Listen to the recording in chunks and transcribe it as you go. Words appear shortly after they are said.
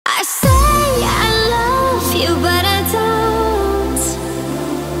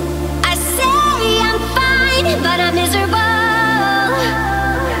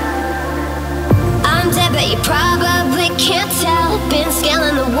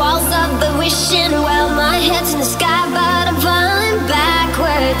ocean while my head's in the sky, but I'm falling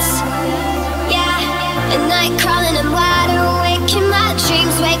backwards. Yeah, at night crawling and wide awake in my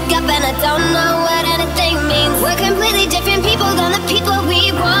dreams. Wake up and I don't know what anything means. We're completely different people than the people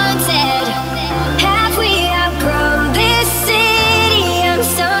we wanted. Have we outgrown this city? I'm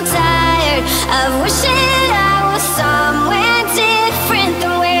so tired of wishing I was somewhere different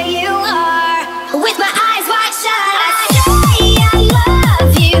than where you are. With my eyes wide shut, I say I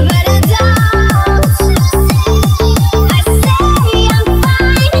love you, but I don't. I say I'm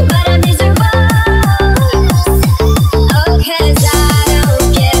fine, but I'm miserable. Oh, 'cause I don't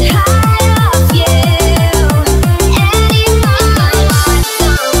get high off you anymore.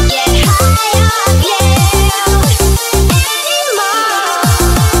 Don't get high off you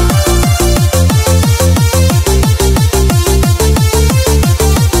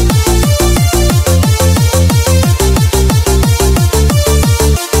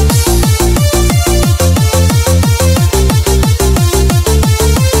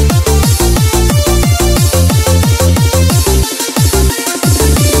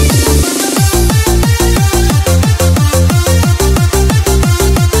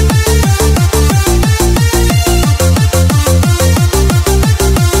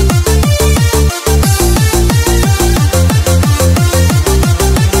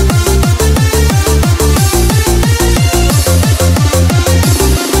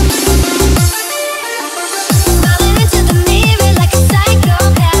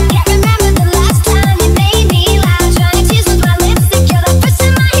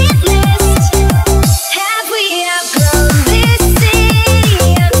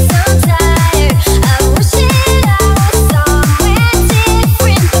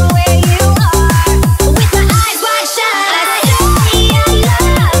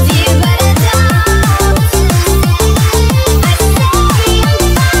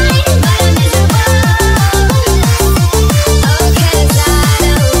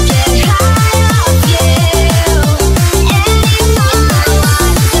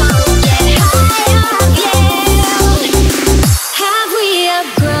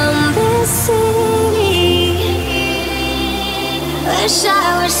wish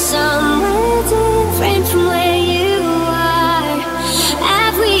I was somewhere different from where you are.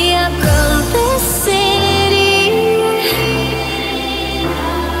 Have we outgrown this city?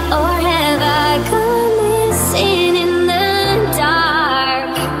 Or have I gone missing in the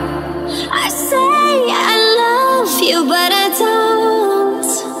dark? I say I love you, but I don't.